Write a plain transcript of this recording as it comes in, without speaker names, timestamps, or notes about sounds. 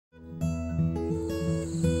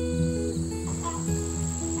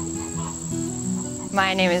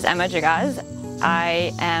My name is Emma Jagaz.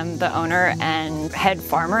 I am the owner and head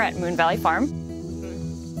farmer at Moon Valley Farm.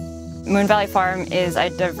 Moon Valley Farm is a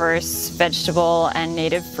diverse vegetable and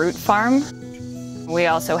native fruit farm. We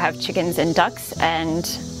also have chickens and ducks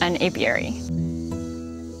and an apiary.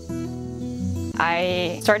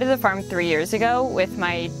 I started the farm 3 years ago with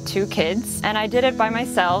my 2 kids, and I did it by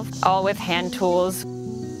myself, all with hand tools.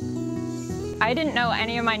 I didn't know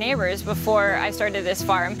any of my neighbors before I started this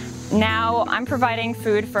farm. Now I'm providing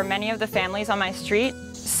food for many of the families on my street,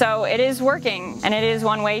 so it is working, and it is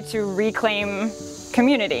one way to reclaim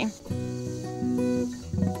community.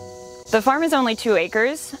 The farm is only 2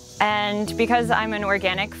 acres, and because I'm an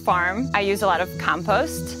organic farm, I use a lot of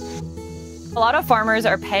compost. A lot of farmers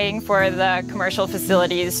are paying for the commercial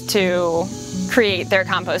facilities to create their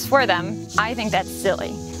compost for them. I think that's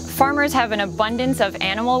silly. Farmers have an abundance of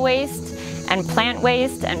animal waste and plant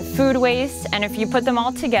waste and food waste, and if you put them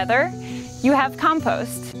all together, you have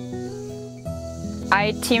compost.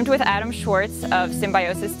 I teamed with Adam Schwartz of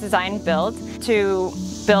Symbiosis Design Build to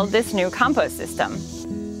build this new compost system.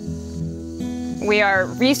 We are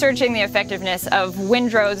researching the effectiveness of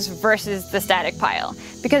windrows versus the static pile,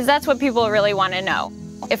 because that's what people really want to know.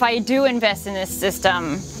 If I do invest in this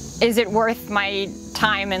system, is it worth my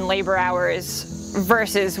time and labor hours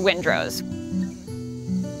versus windrows?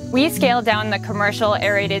 We scaled down the commercial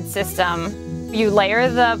aerated system. You layer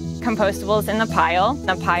the compostables in the pile.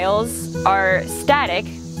 The piles are static,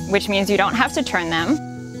 which means you don't have to turn them.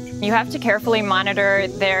 You have to carefully monitor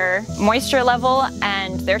their moisture level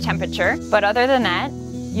and their temperature, but other than that,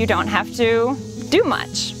 you don't have to do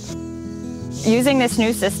much. Using this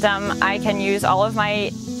new system, I can use all of my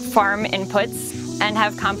farm inputs and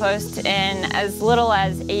have compost in as little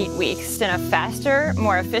as 8 weeks in a faster,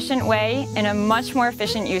 more efficient way, in a much more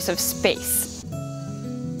efficient use of space.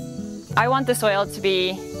 I want the soil to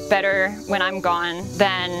be better when I'm gone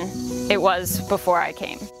than it was before I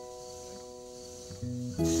came.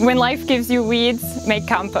 When life gives you weeds, make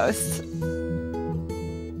compost.